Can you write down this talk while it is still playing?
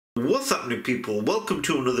What's happening, people? Welcome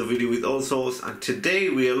to another video with Allsortzz, and today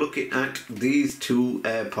we are looking at these two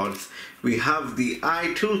AirPods. We have the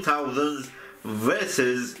i2000s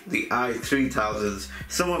versus the i3000s.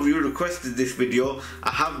 Some of you requested this video.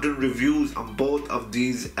 I have done reviews on both of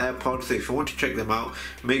these AirPods, so if you want to check them out,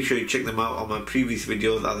 make sure you check them out on my previous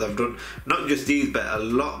videos, as I've done not just these but a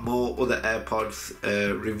lot more other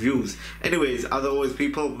AirPods reviews. Anyways, as always,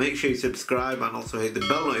 people, make sure you subscribe and also hit the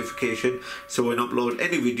bell notification so when I upload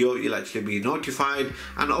any video you'll actually be notified,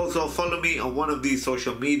 and also follow me on one of these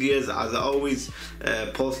social medias, as I always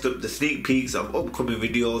post up the sneak peeks of upcoming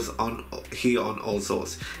videos on here on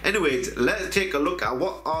Allsortz. Anyways, let's take a look at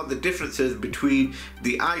what are the differences between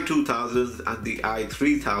the i2000s and the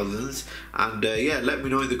i3000s, and yeah, let me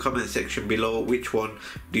know in the comment section below which one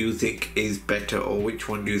do you think is better, or which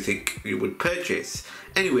one do you think you would purchase.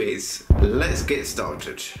 Anyways, let's get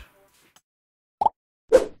started.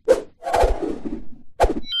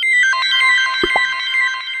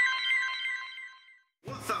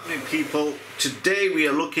 What's happening, people? Today we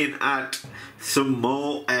are looking at some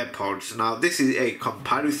more AirPods. Now this is a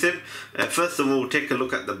comparison. First of all, we'll take a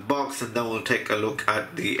look at the box, and then we'll take a look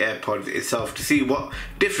at the AirPods itself to see what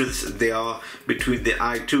difference there are between the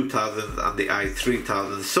i2000 and the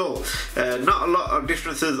i3000. So not a lot of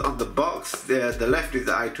differences on the box. The left is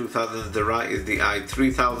the i2000, the right is the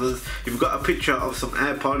i3000. You've got a picture of some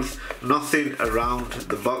AirPods, nothing around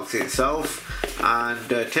the box itself,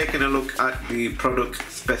 and taking a look at the product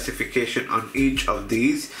specification on each of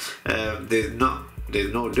these,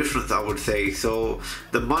 there's no difference, I would say. So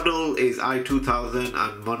the model is i2000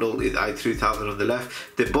 and model is i3000 on the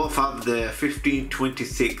left. They both have the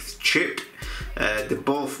 1526 chip. They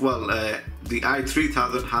both, the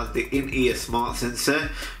i3000 has the in-ear smart sensor.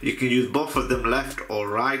 You can use both of them left or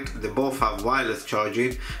right. They both have wireless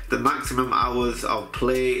charging. The maximum hours of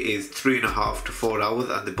play is 3.5 to 4 hours,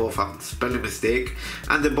 and they both have spelling mistake.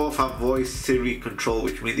 And they both have voice Siri control,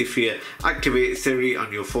 which means if you activate Siri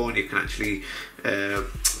on your phone, you can actually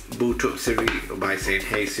boot up Siri by saying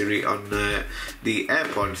 "Hey Siri" on the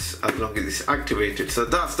AirPods, as long as it's activated. So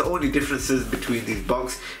that's the only differences between these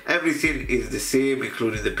boxes. Everything is the same,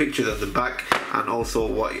 including the pictures on the back, and also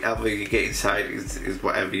whatever you get inside is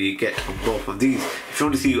whatever you get on both of these. If you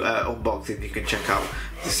want to see unboxing, you can check out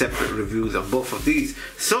the separate reviews on both of these.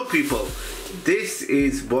 So people, this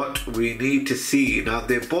is what we need to see. Now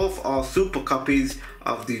they both are super copies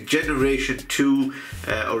of the generation 2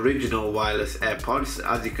 original wireless AirPods,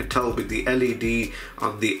 as you can tell with the LED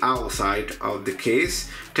on the outside of the case.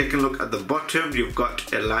 Taking a look at the bottom, you've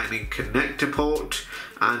got a lightning connector port,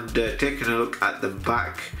 and taking a look at the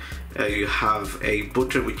back, you have a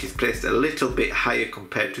button which is placed a little bit higher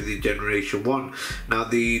compared to the generation 1. Now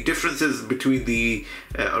the differences between the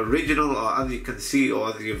original, or as you can see,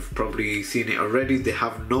 or as you've probably seen it already, they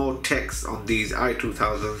have no text on these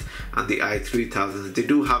i2000s and the i3000s. They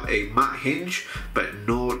do have a matte hinge but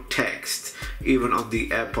no text even on the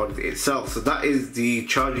AirPod itself. So that is the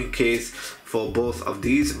charging case for both of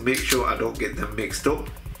these. Make sure I don't get them mixed up.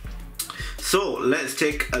 So let's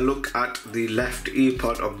take a look at the left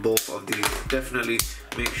earpod on both of these. Definitely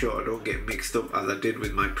make sure I don't get mixed up as I did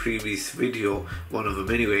with my previous video, one of them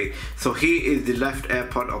anyway. So here is the left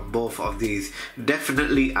AirPod on both of these.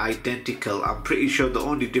 Definitely identical. I'm pretty sure the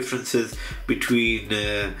only differences between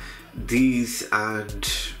these and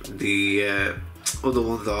the other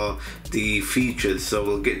ones are the features, so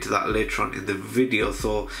we'll get to that later on in the video.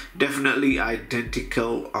 So definitely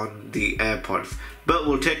identical on the AirPods, but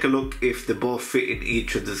we'll take a look if they both fit in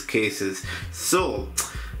each other's cases. So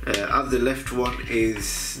as the left one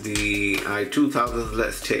is the i2000,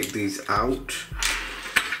 let's take these out,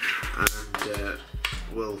 and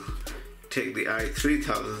we'll take the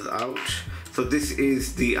i3000s out. So this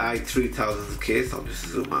is the i3000 case. I'll just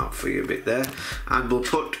zoom out for you a bit there, and we'll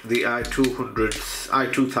put the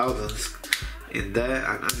i2000s in there,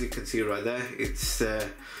 and as you can see right there, it's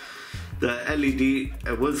the LED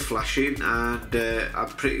was flashing, and I'm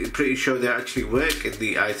pretty sure they actually work in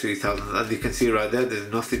the i3000. As you can see right there,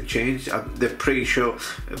 there's nothing changed. They're pretty sure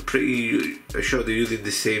they're using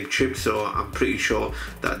the same chip, so I'm pretty sure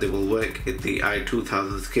that they will work in the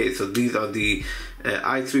i2000's case. So these are the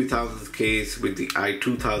i3000's case with the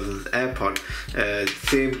i2000's AirPod.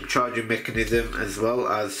 Same charging mechanism, as well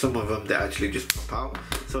as some of them they actually just pop out.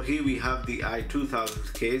 So here we have the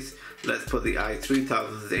i2000's case. Let's put the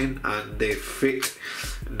i3000s in, and they fit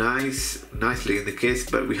nicely in the case,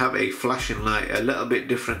 but we have a flashing light, a little bit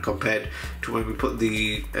different compared to when we put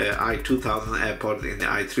the i2000 AirPods in the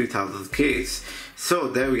i3000 case. So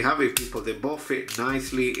there we have it, people. They both fit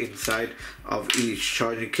nicely inside of each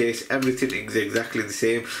charging case. Everything is exactly the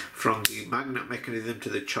same, from the magnet mechanism to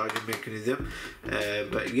the charging mechanism.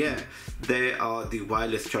 But yeah, they are the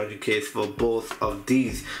wireless charging case for both of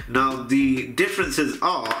these. Now the differences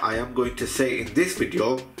are, I am going to say in this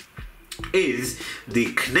video, is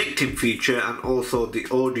the connecting feature and also the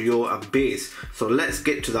audio and bass. So let's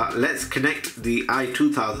get to that. Let's connect the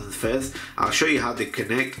i2000s first. I'll show you how they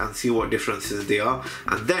connect and see what differences they are,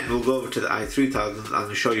 and then we'll go over to the i3000s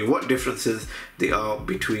and show you what differences they are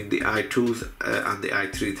between the i2s and the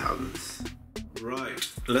i3000s. Right,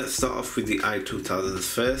 let's start off with the i2000s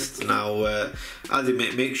first. Now, as you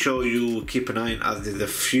make sure you keep an eye on, as there's a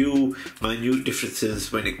few minute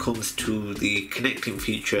differences when it comes to the connecting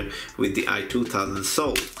feature with the i2000.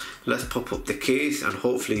 So let's pop up the case, and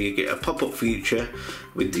hopefully you get a pop-up feature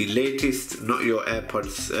with the latest Not Your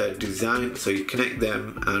AirPods design. So you connect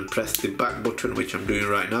them and press the back button, which I'm doing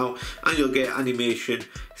right now, and you'll get animation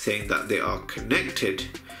saying that they are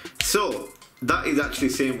connected. So that is actually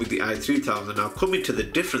same with the i3000. Now coming to the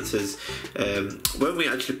differences, when we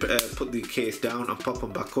actually put the case down and pop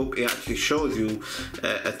them back up, it actually shows you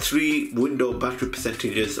a 3 window battery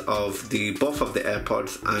percentages of the both of the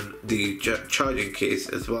AirPods and the charging case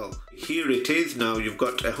as well. Here it is. Now you've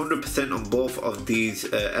got 100% on both of these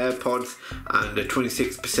AirPods and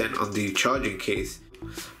 26% on the charging case.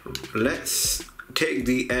 Let's take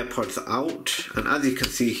the AirPods out, and as you can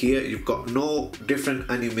see here, you've got no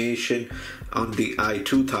different animation on the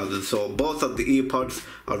i2000. So both of the earpods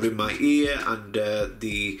are in my ear, and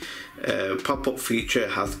the pop-up feature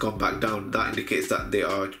has gone back down. That indicates that they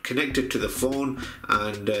are connected to the phone,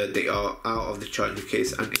 and they are out of the charging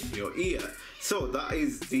case and in your ear. So that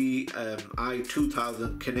is the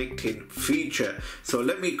i2000 connecting feature. So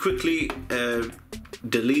let me quickly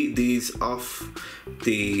delete these off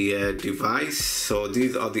the device. So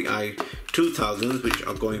these are the i2000s, which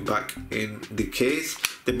are going back in the case.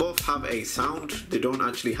 They both have a sound. They don't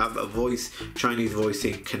actually have a voice, Chinese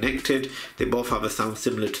voicing connected. They both have a sound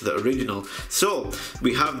similar to the original. So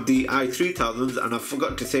we have the i3000s, and I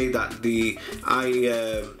forgot to say that the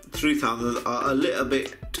i3000s are a little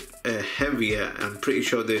bit heavier. I'm pretty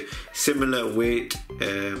sure they're similar weight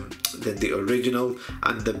than the original,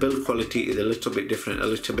 and the build quality is a little bit different, a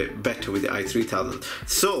little bit better with the i3000.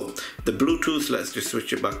 So the Bluetooth, let's just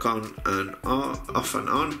switch it back on and off and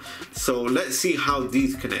on. So let's see how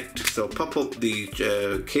these connect. So pop up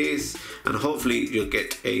the case, and hopefully you'll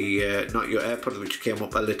get a Not Your AirPods, which came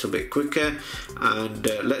up a little bit quicker. And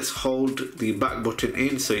let's hold the back button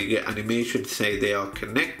in so you get animation to say they are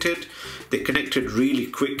connected. They connected really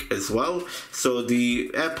quick as well. So the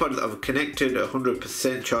AirPods are connected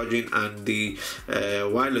 100% charging, and the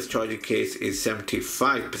wireless charging case is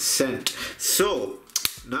 75%. So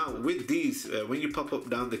now with these, when you pop up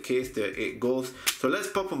down the case there, it goes. So let's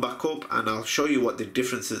pop them back up, and I'll show you what the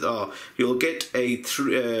differences are. You'll get a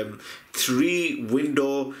 3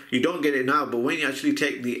 window. You don't get it now, but when you actually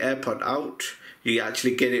take the AirPod out, you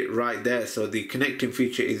actually get it right there. So the connecting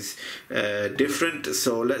feature is different.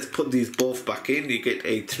 So let's put these both back in. You get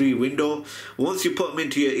a 3 window. Once you put them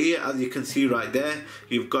into your ear, as you can see right there,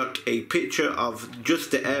 you've got a picture of just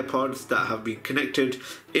the AirPods that have been connected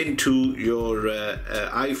into your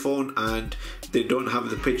iPhone, and they don't have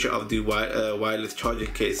the picture of the wireless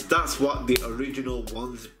charging case. That's what the original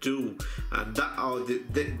ones do, and that are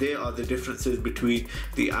they are the differences between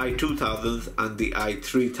the i2000s and the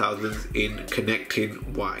i3000s in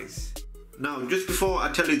connecting wise. Now, just before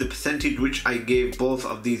I tell you the percentage which I gave both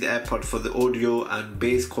of these AirPods for the audio and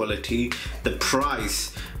bass quality, the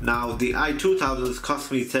price. Now, the i2000s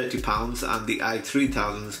cost me £30 and the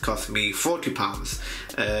i3000s cost me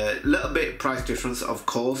 £40. Little bit price difference, of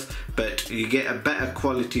course, but you get a better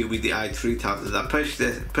quality with the i3000s. I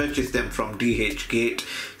purchased them from DHgate,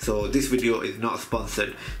 so this video is not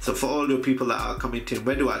sponsored. So for all the people that are commenting,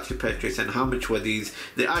 where do I actually purchase and how much were these?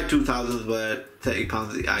 The i2000s were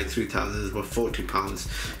 £30, the i3000s were £40.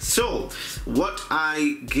 So what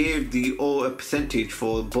I gave the percentage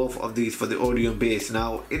for both of these for the audio and bass.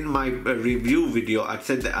 Now in my review video I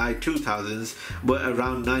said the i2000s were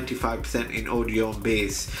around 95% in audio and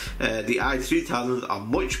bass. The i3000s are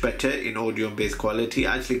much better in audio and bass quality.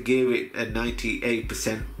 I actually gave it a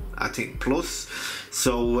 98%, I think, plus.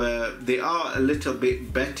 So they are a little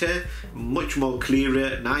bit better, much more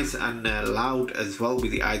clearer, nice and loud as well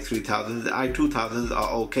with the i3000s. The i2000s are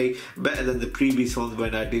okay, better than the previous ones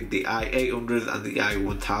when I did the i800s and the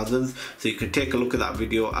i1000s. So you can take a look at that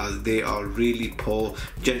video, as they are really poor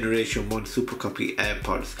Generation 1 Super Copy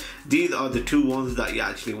AirPods. These are the two ones that you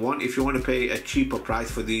actually want. If you want to pay a cheaper price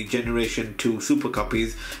for the Generation 2 Super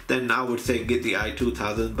Copies, then I would say get the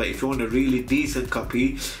i2000. But if you want a really decent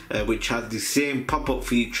copy which has the same pop-up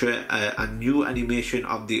feature and new animation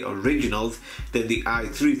of the originals, then the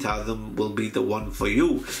i3000 will be the one for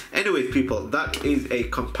you. Anyways people, that is a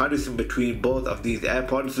comparison between both of these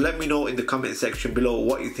AirPods. Let me know in the comment section below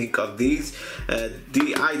what you think of these.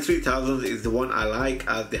 The i3000 is the one I like,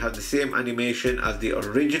 as they have the same animation as the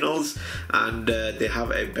originals, and they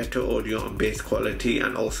have a better audio and bass quality,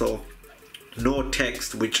 and also no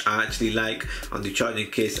text, which I actually like on the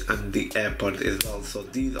charging case and the AirPods as well. So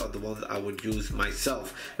these are the ones I would use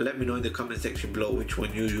myself. Let me know in the comment section below which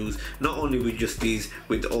one you use, not only with just these,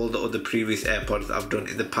 with all the other previous AirPods I've done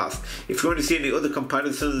in the past. If you want to see any other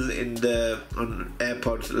comparisons on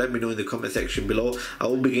AirPods, let me know in the comment section below. I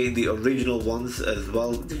will be getting the original ones as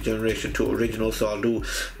well, the Generation 2 original, so I'll do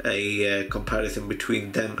a comparison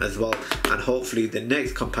between them as well, and hopefully the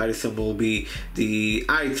next comparison will be the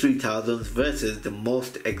i3000s versus the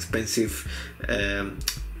most expensive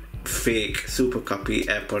fake super copy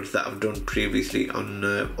AirPods that I've done previously on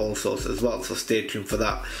Allsortzz as well. So stay tuned for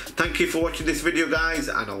that. Thank you for watching this video guys,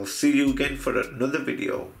 and I'll see you again for another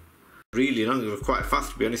video. Really long, it was quite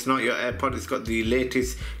fast to be honest. Not your AirPod, it's got the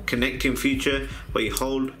latest connecting feature where you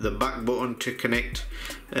hold the back button to connect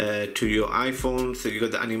to your iPhone. So you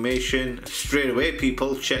got the animation straight away,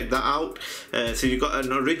 people, check that out. So you got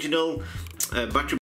an original battery